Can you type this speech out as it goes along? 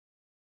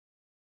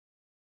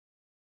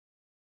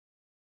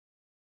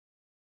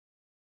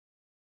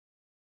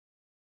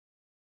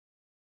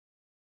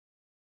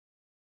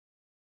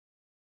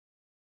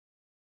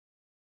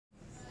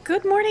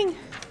Good morning.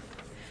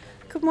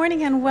 Good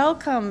morning and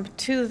welcome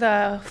to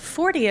the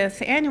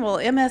 40th Annual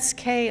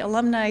MSK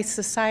Alumni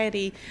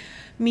Society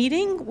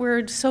meeting.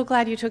 We're so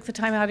glad you took the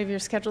time out of your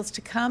schedules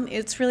to come.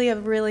 It's really a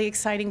really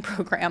exciting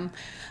program.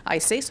 I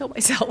say so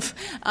myself,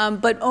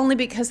 but only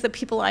because the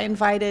people I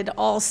invited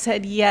all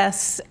said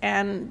yes,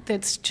 and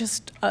it's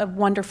just a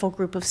wonderful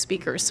group of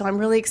speakers. So I'm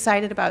really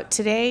excited about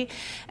today,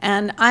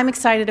 and I'm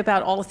excited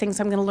about all the things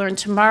I'm going to learn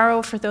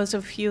tomorrow for those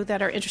of you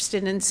that are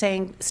interested in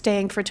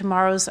staying for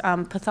tomorrow's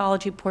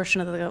pathology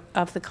portion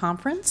of the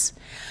conference.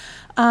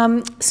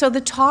 So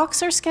the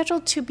talks are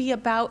scheduled to be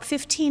about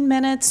 15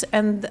 minutes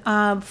and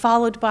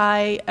followed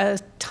by a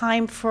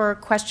time for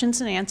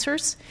questions and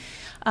answers.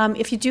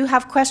 If you do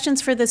have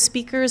questions for the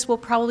speakers, we'll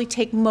probably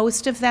take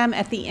most of them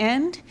at the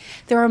end.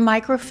 There are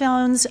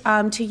microphones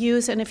to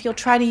use, and if you'll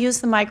try to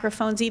use the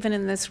microphones even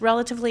in this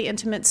relatively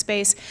intimate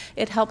space,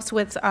 it helps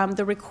with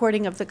the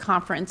recording of the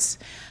conference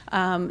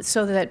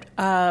so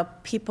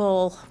that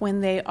people,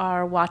 when they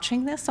are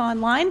watching this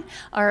online,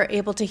 are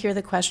able to hear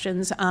the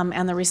questions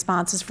and the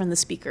responses from the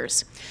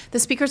speakers. The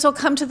speakers will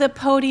come to the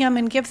podium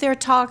and give their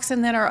talks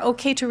and then are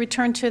okay to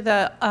return to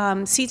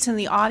the seats in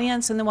the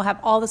audience, and then we'll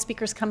have all the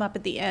speakers come up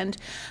at the end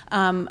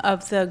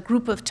of the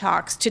group of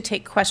talks to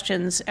take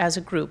questions as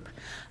a group.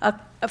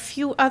 A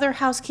few other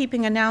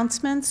housekeeping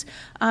announcements.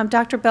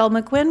 Dr. Belle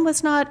McGuinn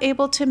was not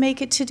able to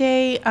make it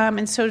today,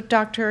 and so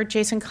Dr.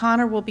 Jason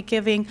Connor will be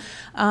giving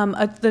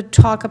the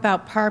talk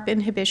about PARP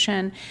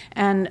inhibition,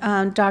 and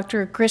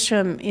Dr.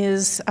 Grisham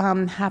is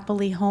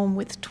happily home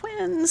with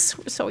twins.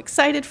 We're so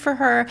excited for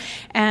her.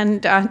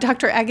 And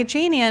Dr.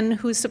 Agajanian,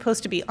 who's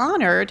supposed to be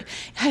honored,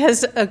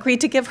 has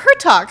agreed to give her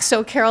talk.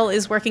 So Carol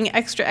is working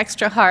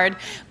extra hard,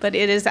 but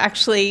it is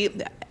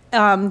actually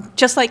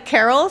just like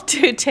Carol,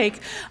 to take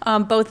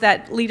both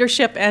that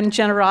leadership and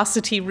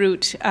generosity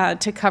route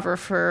to cover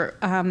for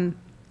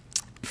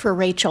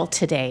Rachel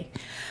today.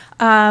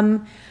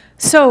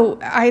 So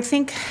I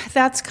think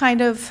that's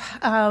kind of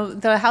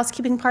the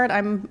housekeeping part.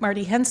 I'm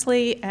Marty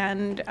Hensley,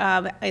 and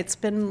it's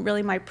been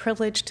really my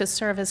privilege to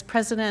serve as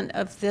president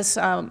of this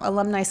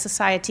Alumni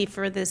Society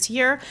for this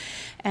year,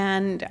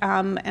 and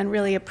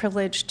really a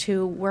privilege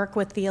to work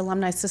with the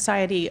Alumni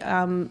Society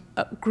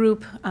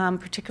group,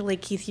 particularly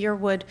Keith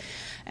Yearwood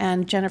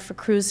and Jennifer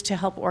Cruz, to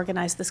help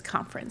organize this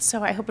conference.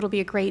 So I hope it'll be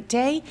a great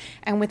day.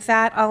 And with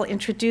that, I'll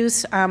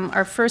introduce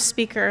our first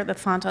speaker. The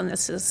font on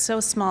this is so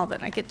small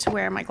that I get to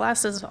wear my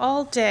glasses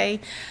all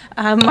day.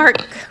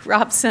 Mark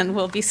Robson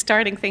will be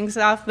starting things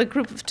off. The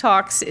group of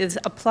talks is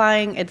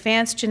Applying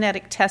Advanced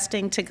Genetic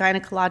Testing to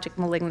Gynecologic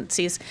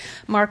Malignancies.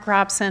 Mark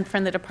Robson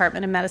from the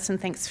Department of Medicine,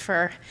 thanks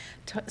for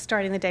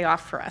starting the day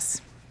off for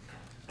us.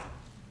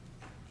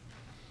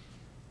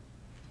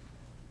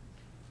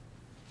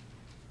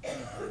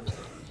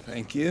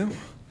 Thank you.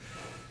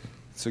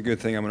 It's a good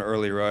thing I'm an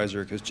early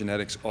riser because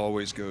genetics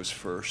always goes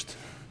first.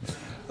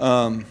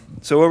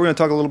 So what we're going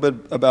to talk a little bit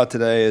about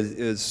today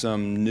is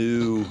some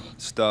new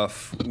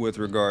stuff with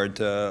regard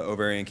to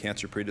ovarian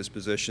cancer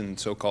predisposition,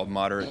 so-called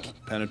moderate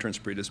penetrance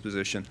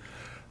predisposition.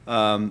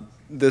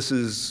 This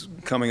is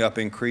coming up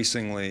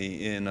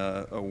increasingly in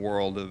a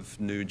world of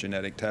new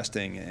genetic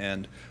testing,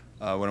 and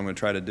what I'm going to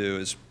try to do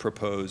is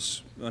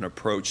propose an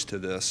approach to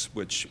this,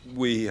 which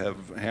we have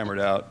hammered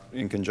out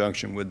in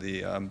conjunction with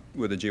the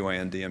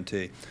GYN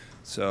DMT.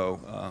 So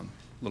a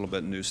little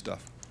bit new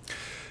stuff.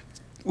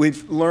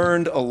 We've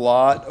learned a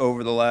lot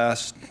over the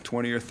last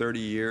 20 or 30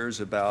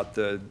 years about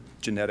the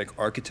genetic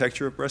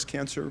architecture of breast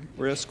cancer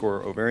risk,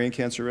 or ovarian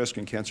cancer risk,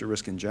 and cancer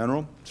risk in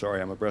general. Sorry,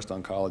 I'm a breast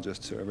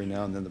oncologist, so every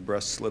now and then the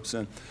breast slips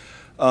in.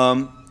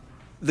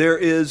 There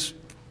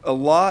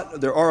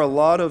are a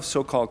lot of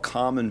so-called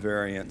common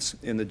variants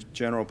in the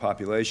general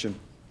population,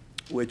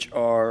 which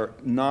are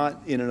not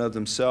in and of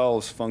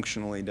themselves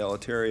functionally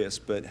deleterious,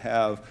 but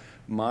have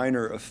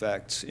minor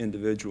effects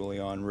individually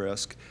on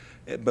risk.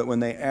 But when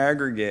they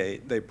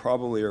aggregate, they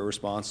probably are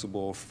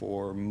responsible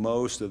for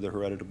most of the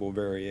hereditable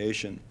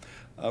variation.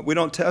 We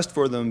don't test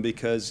for them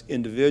because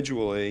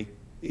individually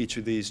each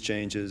of these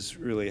changes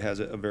really has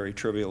a very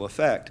trivial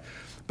effect.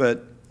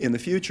 But in the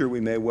future,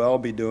 we may well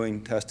be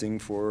doing testing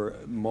for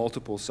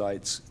multiple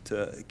sites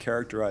to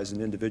characterize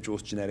an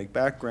individual's genetic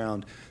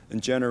background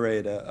and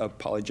generate a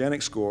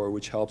polygenic score,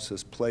 which helps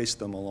us place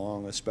them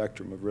along a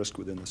spectrum of risk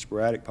within the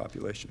sporadic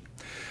population.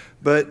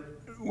 But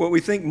what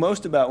we think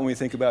most about when we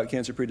think about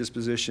cancer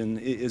predisposition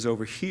is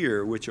over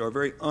here, which are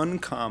very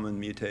uncommon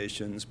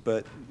mutations,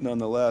 but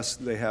nonetheless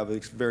they have a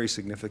very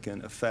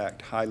significant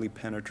effect. Highly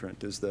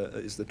penetrant is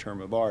the term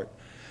of art.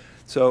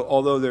 So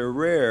although they're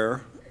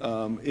rare,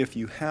 if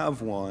you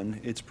have one,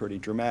 it's pretty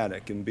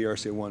dramatic, and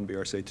BRCA1,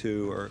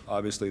 BRCA2 are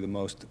obviously the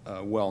most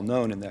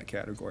well-known in that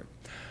category.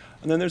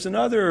 And then there's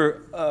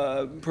another,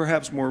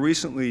 perhaps more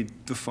recently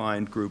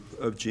defined group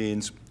of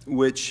genes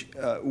which,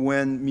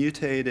 when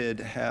mutated,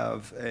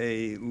 have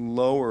a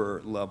lower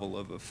level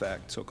of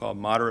effect, so-called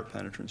moderate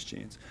penetrance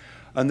genes.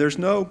 And there's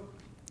no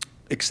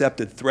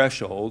accepted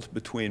threshold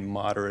between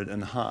moderate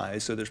and high,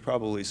 so there's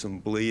probably some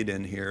bleed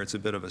in here. It's a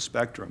bit of a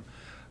spectrum.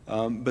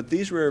 But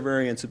these rare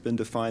variants have been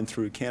defined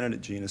through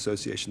candidate gene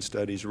association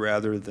studies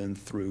rather than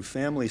through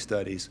family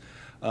studies.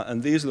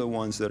 And these are the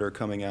ones that are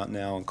coming out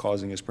now and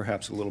causing us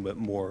perhaps a little bit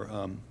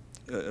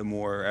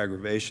more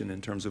aggravation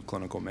in terms of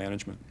clinical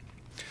management.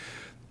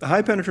 The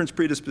high penetrance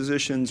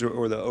predispositions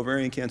or the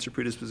ovarian cancer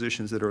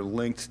predispositions that are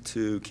linked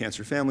to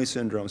cancer family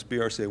syndromes,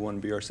 BRCA1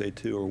 and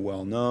BRCA2, are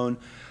well known.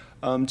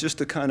 Just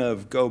to kind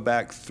of go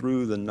back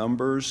through the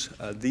numbers,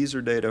 these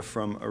are data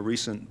from a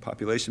recent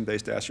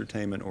population-based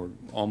ascertainment or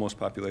almost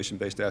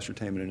population-based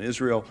ascertainment in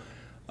Israel,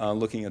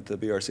 looking at the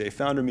BRCA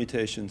founder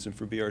mutations. And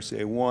for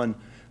BRCA1,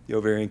 the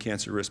ovarian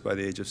cancer risk by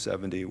the age of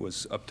 70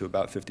 was up to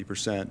about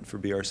 50%. For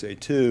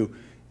BRCA2,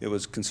 it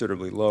was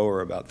considerably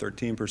lower, about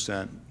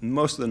 13%.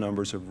 Most of the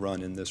numbers have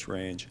run in this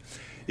range.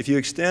 If you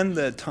extend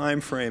the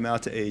time frame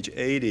out to age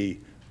 80,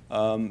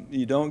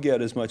 you don't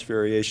get as much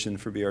variation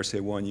for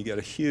BRCA1. You get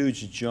a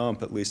huge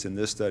jump, at least in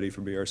this study,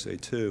 for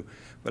BRCA2.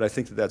 But I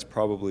think that that's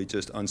probably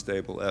just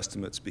unstable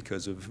estimates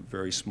because of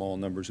very small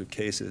numbers of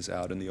cases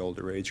out in the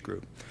older age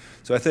group.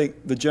 So I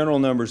think the general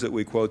numbers that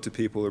we quote to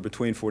people are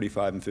between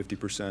 45 and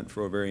 50%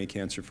 for ovarian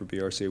cancer for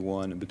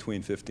BRCA1 and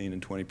between 15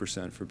 and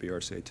 20% for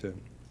BRCA2.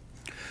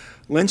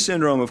 Lynch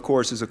syndrome, of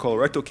course, is a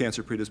colorectal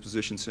cancer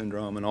predisposition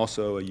syndrome and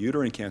also a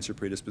uterine cancer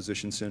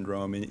predisposition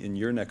syndrome in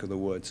your neck of the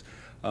woods.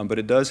 But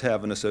it does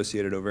have an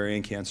associated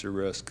ovarian cancer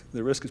risk.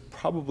 The risk is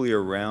probably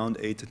around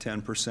 8 to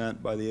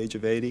 10% by the age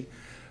of 80.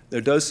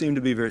 There does seem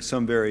to be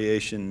some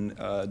variation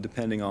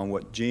depending on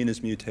what gene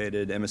is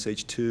mutated.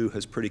 MSH2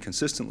 has pretty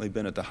consistently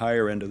been at the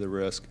higher end of the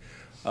risk.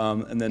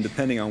 And then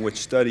depending on which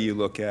study you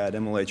look at,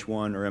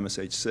 MLH1 or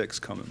MSH6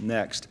 come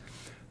next.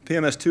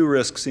 PMS2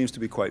 risk seems to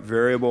be quite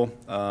variable,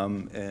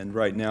 and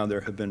right now there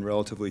have been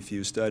relatively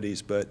few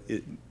studies, but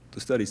the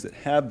studies that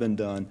have been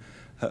done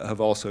have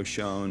also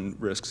shown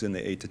risks in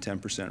the 8 to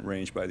 10%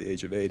 range by the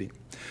age of 80.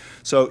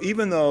 So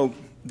even though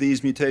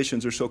these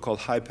mutations are so-called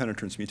high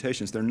penetrance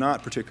mutations, they're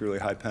not particularly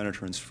high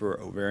penetrance for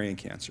ovarian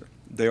cancer.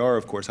 They are,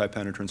 of course, high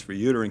penetrance for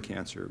uterine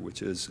cancer,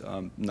 which is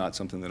not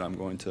something that I'm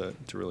going to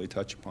really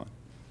touch upon.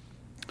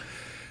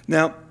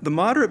 Now, the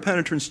moderate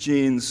penetrance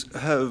genes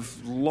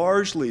have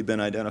largely been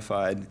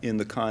identified in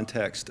the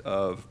context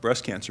of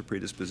breast cancer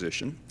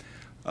predisposition,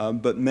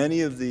 but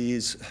many of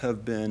these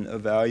have been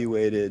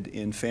evaluated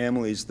in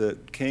families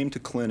that came to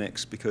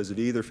clinics because of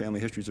either family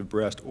histories of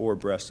breast or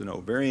breast and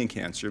ovarian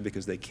cancer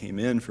because they came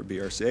in for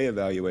BRCA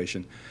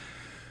evaluation.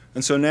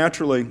 And so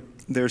naturally,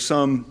 there's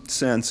some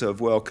sense of,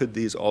 well, could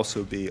these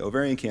also be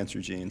ovarian cancer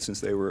genes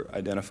since they were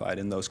identified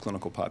in those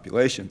clinical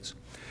populations?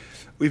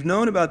 We've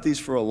known about these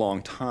for a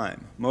long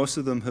time. Most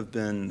of them have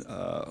been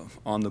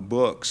on the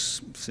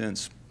books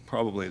since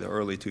probably the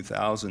early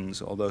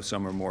 2000s, although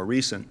some are more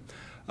recent.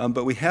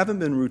 But we haven't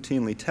been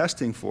routinely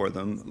testing for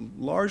them,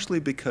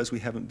 largely because we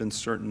haven't been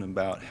certain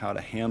about how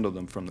to handle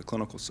them from the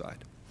clinical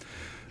side.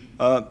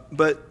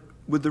 But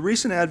with the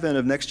recent advent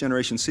of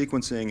next-generation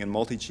sequencing and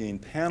multi-gene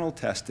panel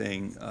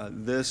testing,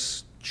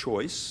 this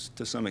choice,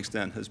 to some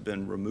extent, has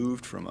been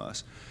removed from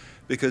us,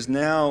 because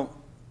now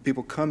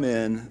people come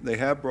in, they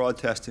have broad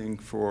testing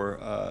for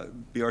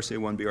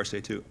BRCA1,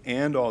 BRCA2,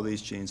 and all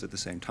these genes at the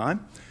same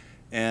time.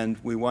 And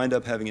we wind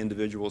up having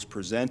individuals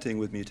presenting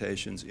with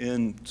mutations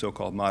in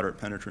so-called moderate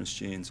penetrance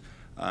genes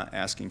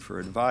asking for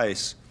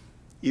advice,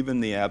 even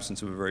in the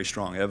absence of a very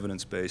strong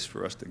evidence base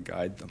for us to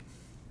guide them.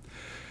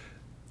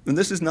 And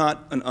this is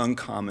not an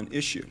uncommon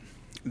issue.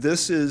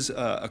 This is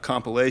a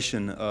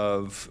compilation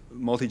of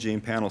multi-gene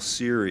panel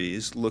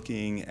series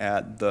looking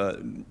at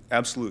the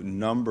absolute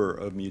number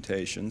of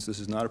mutations. This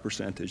is not a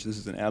percentage. This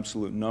is an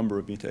absolute number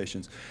of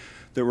mutations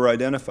that were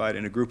identified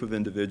in a group of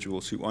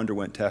individuals who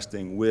underwent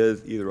testing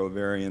with either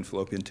ovarian,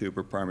 fallopian tube,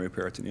 or primary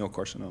peritoneal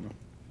carcinoma.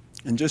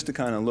 And just to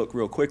kind of look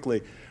real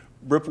quickly,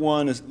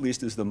 BRIP1 at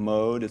least is the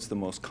mode. It's the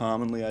most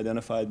commonly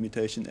identified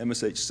mutation.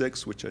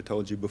 MSH6, which I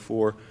told you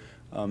before,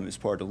 is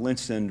part of Lynch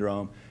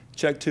syndrome.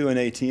 CHEK2 and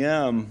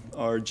ATM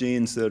are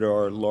genes that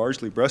are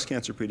largely breast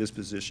cancer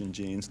predisposition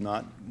genes,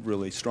 not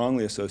really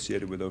strongly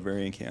associated with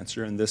ovarian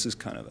cancer, and this is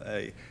kind of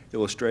an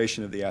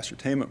illustration of the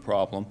ascertainment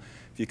problem.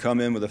 If you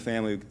come in with a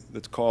family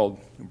that's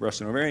called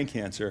breast and ovarian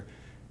cancer,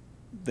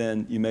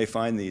 then you may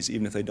find these,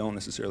 even if they don't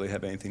necessarily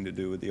have anything to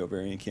do with the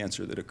ovarian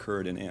cancer that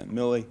occurred in Aunt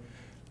Millie,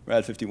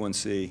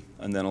 RAD51C,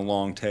 and then a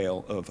long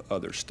tail of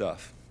other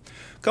stuff.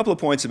 A couple of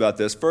points about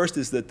this. First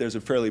is that there's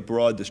a fairly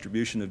broad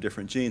distribution of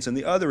different genes, and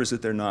the other is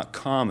that they're not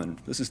common.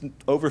 This is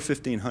over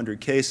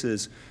 1,500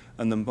 cases,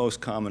 and the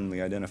most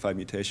commonly identified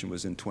mutation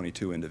was in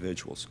 22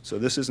 individuals. So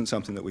this isn't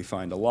something that we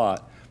find a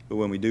lot, but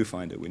when we do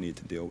find it, we need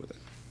to deal with it.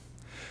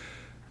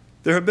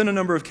 There have been a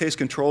number of case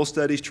control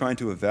studies trying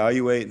to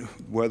evaluate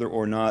whether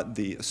or not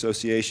the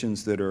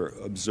associations that are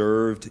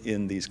observed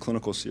in these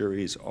clinical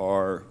series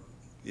are,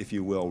 if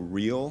you will,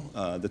 real.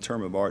 The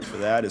term of art for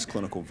that is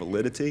clinical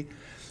validity.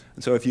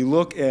 And so if you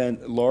look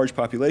at large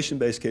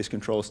population-based case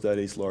control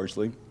studies,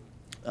 largely,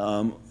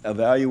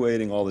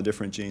 evaluating all the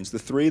different genes, the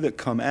three that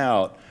come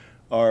out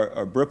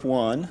are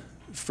BRIP1,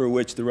 for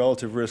which the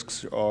relative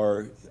risks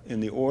are in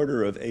the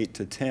order of 8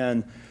 to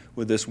 10,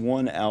 with this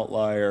one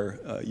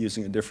outlier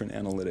using a different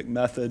analytic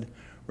method.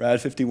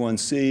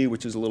 RAD51C,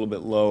 which is a little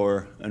bit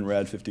lower, and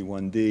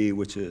RAD51D,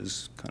 which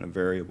is kind of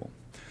variable.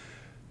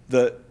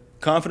 The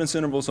confidence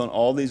intervals on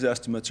all these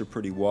estimates are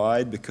pretty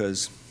wide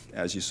because,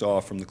 as you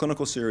saw from the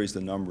clinical series,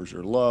 the numbers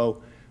are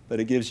low, but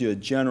it gives you a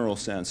general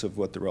sense of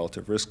what the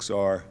relative risks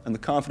are, and the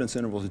confidence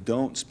intervals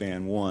don't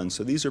span 1,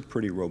 so these are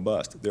pretty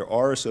robust. There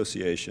are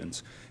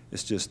associations.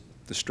 It's just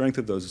the strength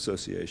of those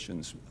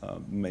associations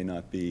may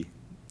not be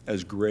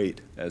as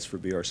great as for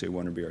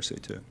BRCA1 or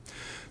BRCA2.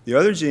 The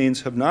other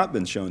genes have not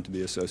been shown to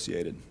be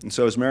associated. And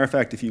so as a matter of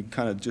fact, if you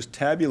kind of just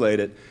tabulate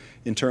it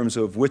in terms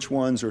of which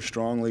ones are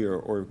strongly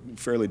or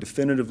fairly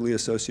definitively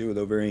associated with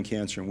ovarian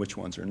cancer and which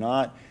ones are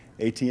not,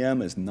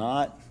 ATM is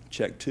not,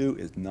 CHEK2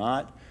 is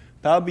not,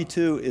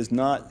 PALB2 is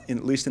not,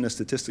 at least in a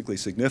statistically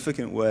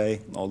significant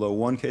way, although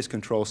one case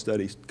control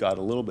study got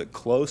a little bit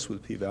close with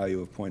a p-value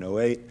of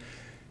 0.08.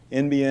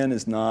 NBN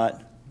is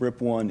not,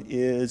 BRIP1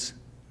 is,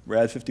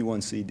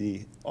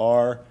 RAD51CD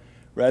are,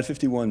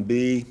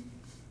 RAD51B,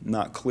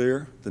 not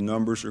clear. The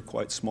numbers are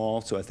quite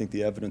small, so I think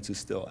the evidence is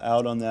still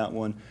out on that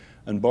one.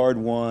 And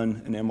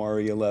BARD1 and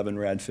MRE11,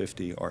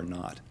 RAD50 are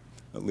not,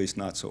 at least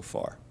not so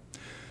far.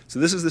 So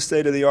this is the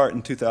state of the art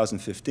in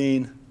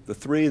 2015. The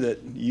three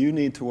that you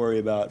need to worry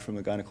about from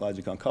a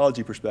gynecologic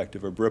oncology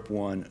perspective are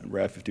BRIP1,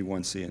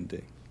 RAD51C, and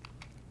D.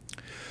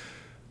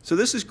 So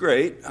this is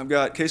great. I've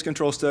got case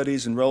control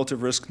studies and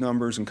relative risk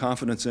numbers and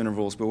confidence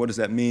intervals, but what does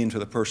that mean to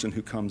the person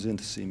who comes in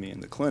to see me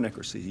in the clinic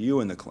or see you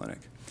in the clinic?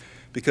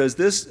 Because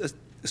this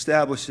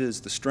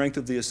establishes the strength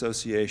of the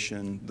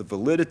association, the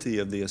validity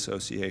of the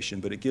association,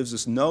 but it gives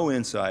us no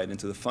insight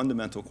into the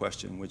fundamental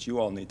question which you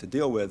all need to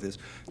deal with is,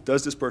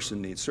 does this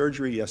person need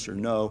surgery, yes or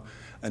no?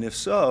 And if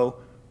so,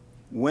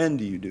 when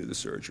do you do the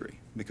surgery?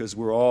 Because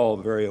we're all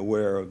very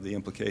aware of the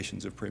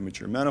implications of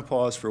premature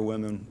menopause for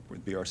women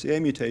with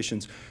BRCA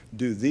mutations.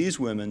 Do these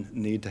women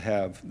need to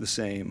have the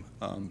same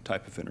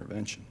type of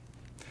intervention?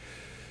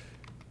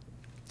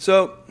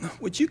 So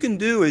what you can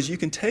do is you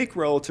can take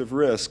relative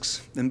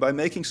risks, and by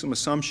making some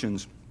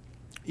assumptions,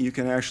 you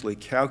can actually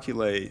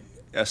calculate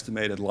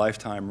estimated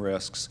lifetime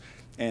risks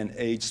and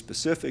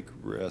age-specific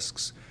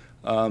risks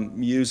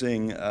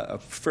using a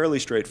fairly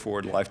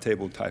straightforward life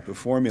table type of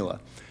formula.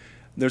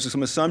 There's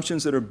some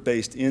assumptions that are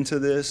based into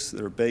this,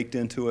 that are baked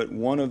into it.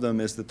 One of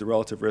them is that the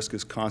relative risk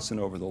is constant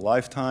over the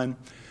lifetime.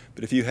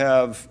 But if you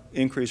have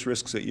increased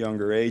risks at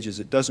younger ages,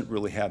 it doesn't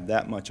really have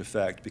that much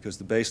effect because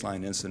the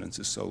baseline incidence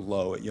is so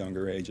low at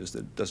younger ages that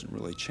it doesn't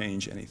really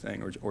change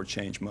anything or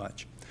change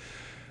much.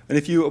 And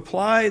if you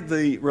apply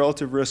the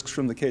relative risks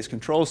from the case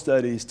control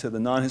studies to the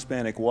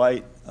non-Hispanic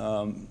white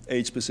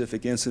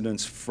age-specific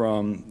incidence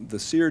from the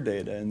SEER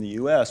data in the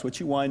US, what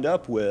you wind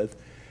up with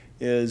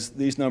is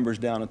these numbers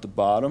down at the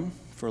bottom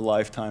for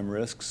lifetime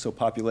risks. So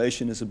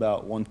population is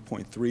about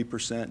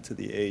 1.3% to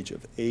the age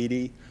of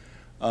 80.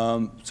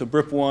 So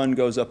BRIP1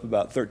 goes up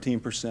about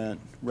 13%,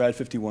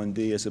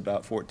 RAD51D is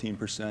about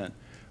 14%,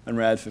 and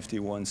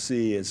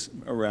RAD51C is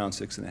around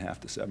 6.5%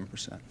 to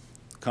 7%.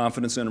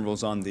 Confidence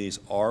intervals on these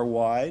are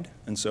wide,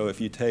 and so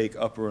if you take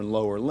upper and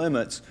lower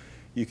limits,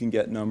 you can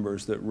get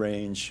numbers that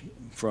range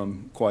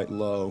from quite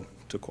low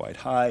to quite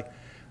high,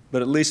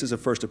 but at least as a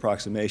first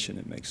approximation,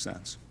 it makes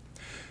sense.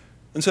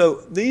 And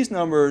so these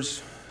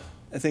numbers,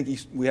 I think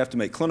we have to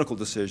make clinical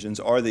decisions.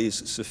 Are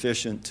these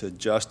sufficient to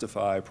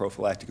justify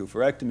prophylactic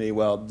oophorectomy?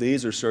 Well,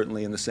 these are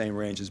certainly in the same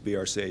range as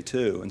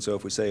BRCA2, and so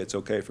if we say it's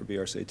okay for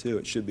BRCA2,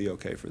 it should be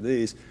okay for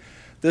these.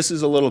 This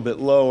is a little bit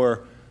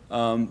lower,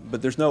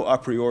 but there's no a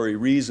priori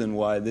reason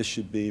why this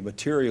should be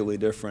materially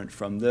different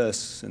from this,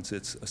 since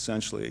it's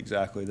essentially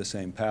exactly the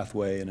same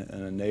pathway in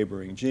a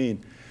neighboring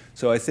gene.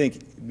 So I think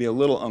it'd be a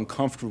little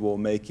uncomfortable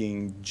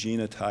making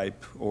genotype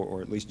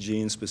or at least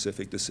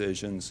gene-specific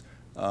decisions,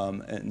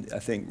 and I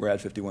think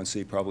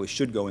RAD51C probably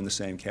should go in the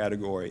same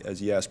category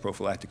as, yes,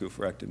 prophylactic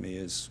oophorectomy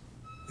is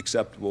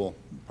acceptable,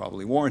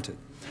 probably warranted.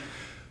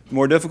 The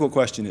more difficult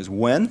question is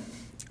when,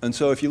 and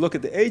so if you look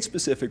at the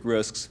age-specific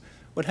risks,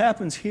 what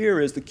happens here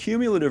is the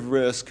cumulative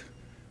risk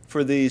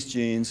for these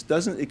genes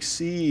doesn't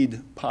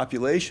exceed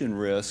population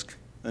risk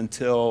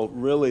until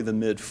really the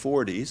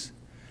mid-40s,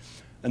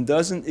 and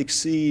doesn't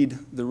exceed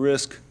the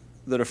risk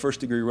that a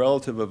first-degree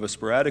relative of a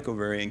sporadic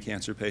ovarian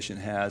cancer patient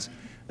has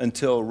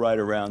until right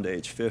around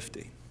age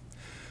 50.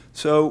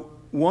 So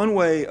one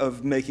way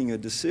of making a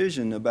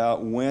decision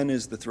about when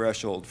is the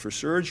threshold for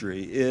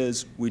surgery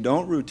is we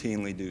don't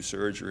routinely do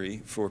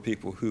surgery for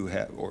people who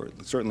have, or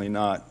certainly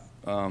not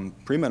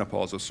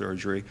premenopausal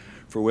surgery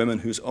for women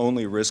whose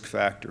only risk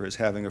factor is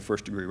having a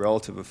first-degree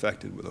relative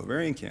affected with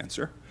ovarian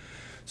cancer.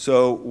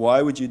 So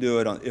why would you do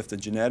it if the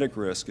genetic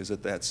risk is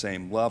at that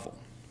same level?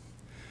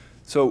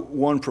 So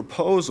one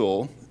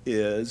proposal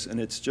is, and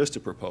it's just a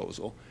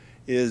proposal,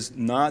 is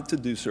not to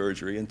do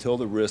surgery until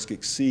the risk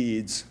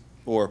exceeds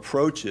or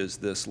approaches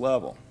this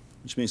level,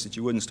 which means that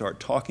you wouldn't start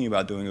talking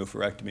about doing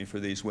oophorectomy for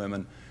these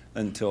women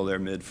until their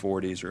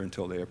mid-40s or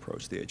until they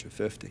approach the age of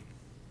 50.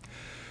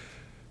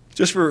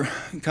 Just for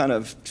kind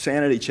of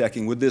sanity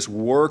checking, would this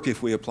work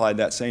if we applied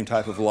that same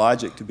type of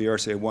logic to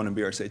BRCA1 and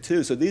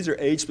BRCA2? So these are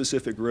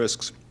age-specific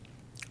risks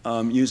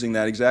using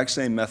that exact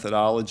same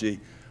methodology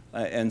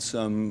and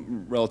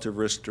some relative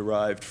risk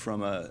derived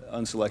from an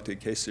unselected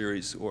case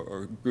series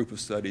or group of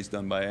studies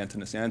done by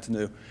Antonis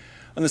Antonou.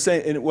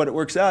 And what it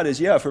works out is,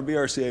 yeah, for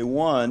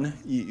BRCA1,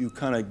 you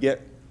kind of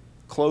get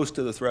close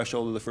to the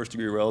threshold of the first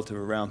degree relative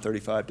around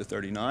 35 to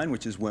 39,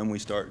 which is when we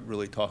start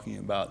really talking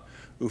about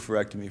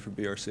oophorectomy for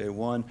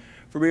BRCA1.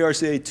 For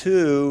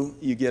BRCA2,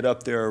 you get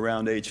up there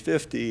around age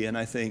 50, and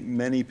I think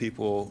many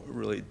people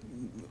really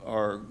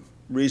are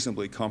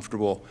reasonably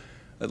comfortable,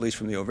 at least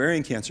from the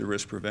ovarian cancer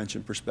risk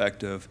prevention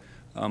perspective,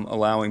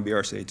 allowing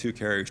BRCA2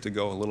 carriers to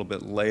go a little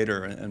bit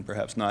later and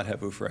perhaps not have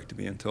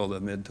oophorectomy until the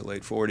mid to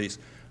late 40s,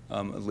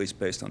 at least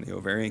based on the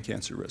ovarian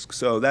cancer risk.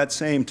 So that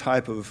same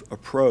type of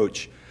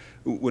approach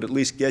would at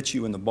least get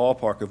you in the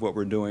ballpark of what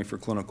we're doing for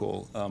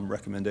clinical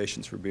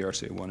recommendations for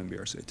BRCA1 and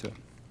BRCA2.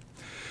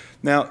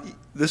 Now,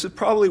 this is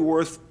probably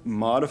worth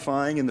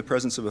modifying in the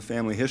presence of a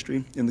family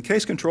history. In the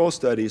case control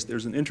studies,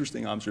 there's an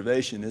interesting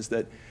observation, is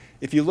that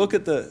if you look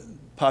at the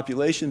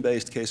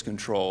population-based case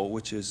control,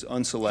 which is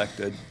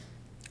unselected,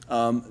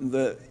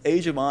 the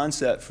age of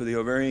onset for the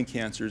ovarian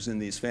cancers in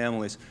these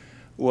families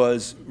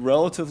was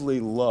relatively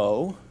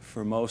low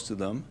for most of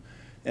them,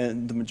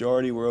 and the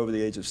majority were over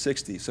the age of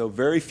 60. So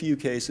very few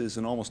cases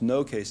and almost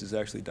no cases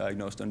actually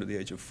diagnosed under the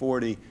age of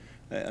 40,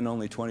 and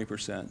only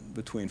 20%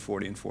 between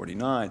 40 and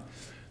 49.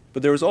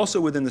 But there was also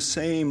within the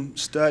same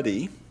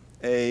study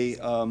a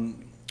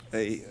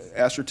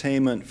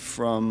ascertainment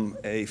from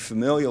a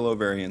familial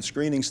ovarian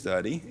screening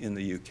study in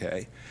the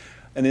UK.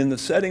 And in the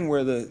setting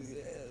where the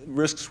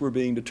risks were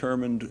being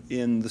determined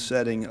in the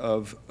setting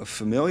of a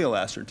familial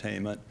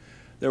ascertainment,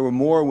 there were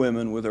more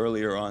women with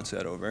earlier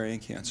onset ovarian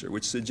cancer,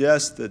 which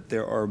suggests that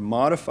there are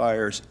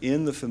modifiers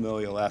in the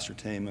familial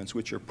ascertainments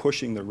which are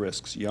pushing the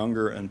risks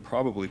younger and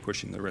probably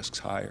pushing the risks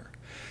higher.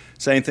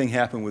 Same thing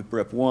happened with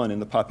BRIP1.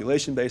 In the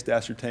population-based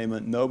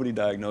ascertainment, nobody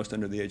diagnosed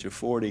under the age of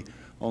 40,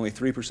 only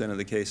 3% of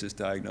the cases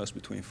diagnosed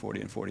between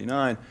 40 and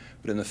 49.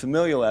 But in the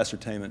familial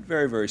ascertainment,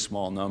 very, very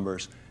small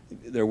numbers.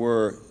 There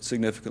were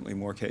significantly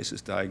more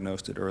cases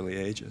diagnosed at early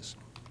ages.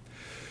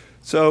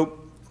 So,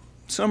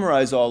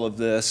 summarize all of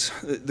this.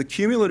 The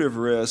cumulative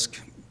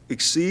risk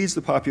exceeds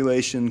the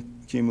population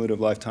cumulative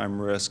lifetime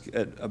risk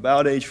at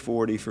about age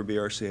 40 for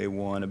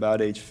BRCA1,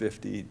 about age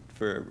 50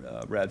 for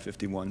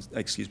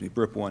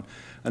BRIP1,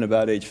 and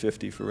about age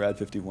 50 for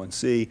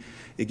RAD51C.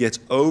 It gets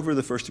over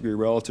the first degree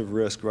relative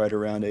risk right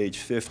around age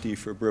 50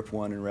 for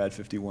BRIP1 and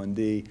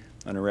RAD51D,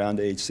 and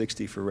around age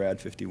 60 for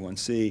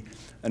RAD51C,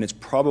 and it's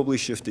probably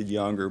shifted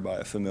younger by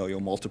a familial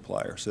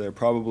multiplier. So there are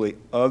probably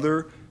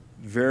other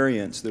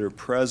variants that are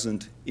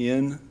present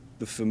in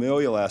the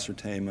familial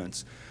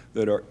ascertainments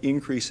that are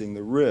increasing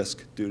the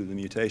risk due to the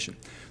mutation.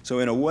 So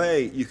in a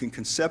way, you can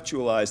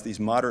conceptualize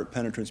these moderate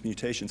penetrance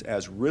mutations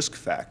as risk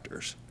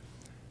factors,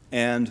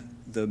 and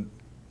the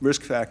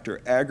risk factor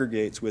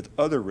aggregates with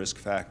other risk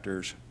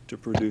factors to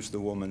produce the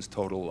woman's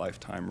total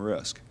lifetime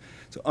risk.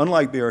 So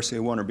unlike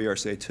BRCA1 or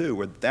BRCA2,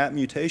 where that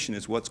mutation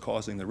is what's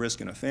causing the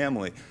risk in a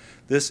family,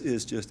 this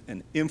is just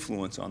an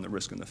influence on the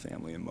risk in the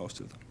family in most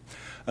of them.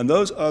 And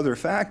those other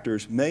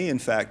factors may in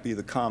fact be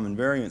the common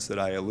variants that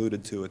I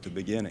alluded to at the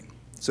beginning.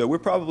 So we're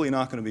probably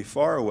not going to be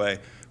far away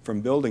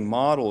from building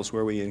models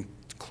where we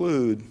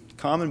include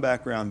common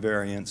background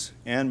variants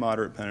and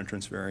moderate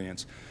penetrance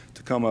variants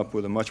to come up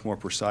with a much more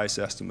precise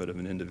estimate of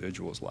an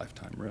individual's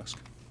lifetime risk.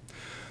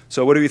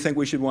 So what do you think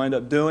we should wind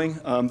up doing?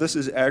 This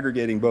is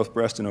aggregating both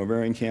breast and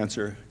ovarian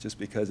cancer, just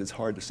because it's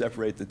hard to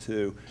separate the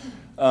two.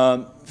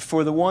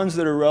 For the ones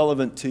that are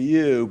relevant to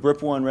you,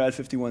 BRIP1,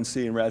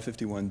 RAD51C, and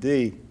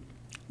RAD51D,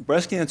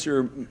 breast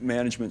cancer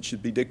management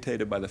should be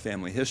dictated by the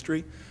family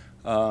history.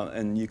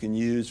 And you can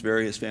use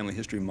various family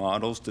history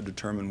models to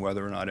determine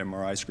whether or not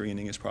MRI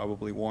screening is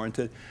probably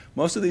warranted.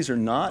 Most of these are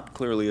not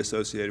clearly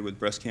associated with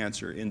breast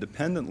cancer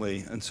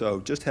independently, and so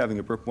just having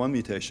a BRIP1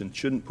 mutation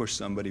shouldn't push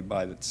somebody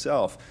by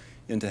itself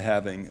into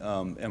having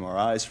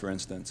MRIs, for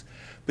instance.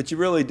 But you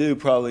really do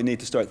probably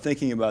need to start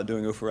thinking about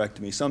doing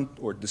oophorectomy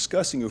or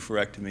discussing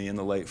oophorectomy in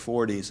the late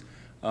 40s,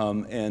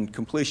 and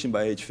completion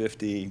by age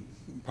 50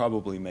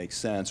 probably makes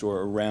sense,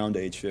 or around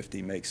age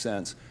 50 makes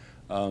sense.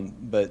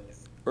 But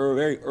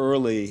very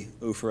early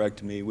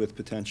oophorectomy with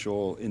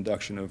potential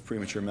induction of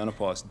premature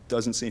menopause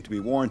doesn't seem to be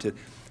warranted,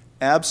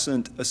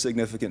 absent a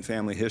significant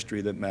family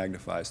history that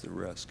magnifies the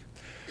risk.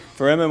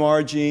 For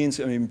MMR genes,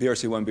 I mean,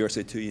 BRCA1,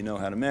 BRCA2, you know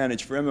how to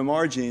manage. For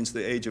MMR genes,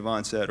 the age of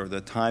onset or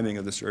the timing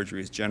of the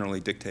surgery is generally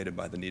dictated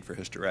by the need for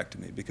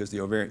hysterectomy, because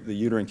the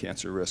uterine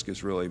cancer risk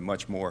is really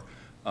much more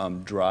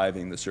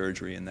driving the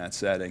surgery in that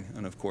setting,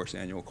 and of course,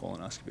 annual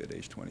colonoscopy at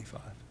age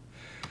 25.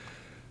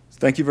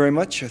 Thank you very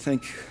much. I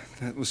think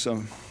that was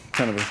some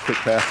kind of a quick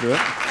path through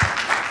it.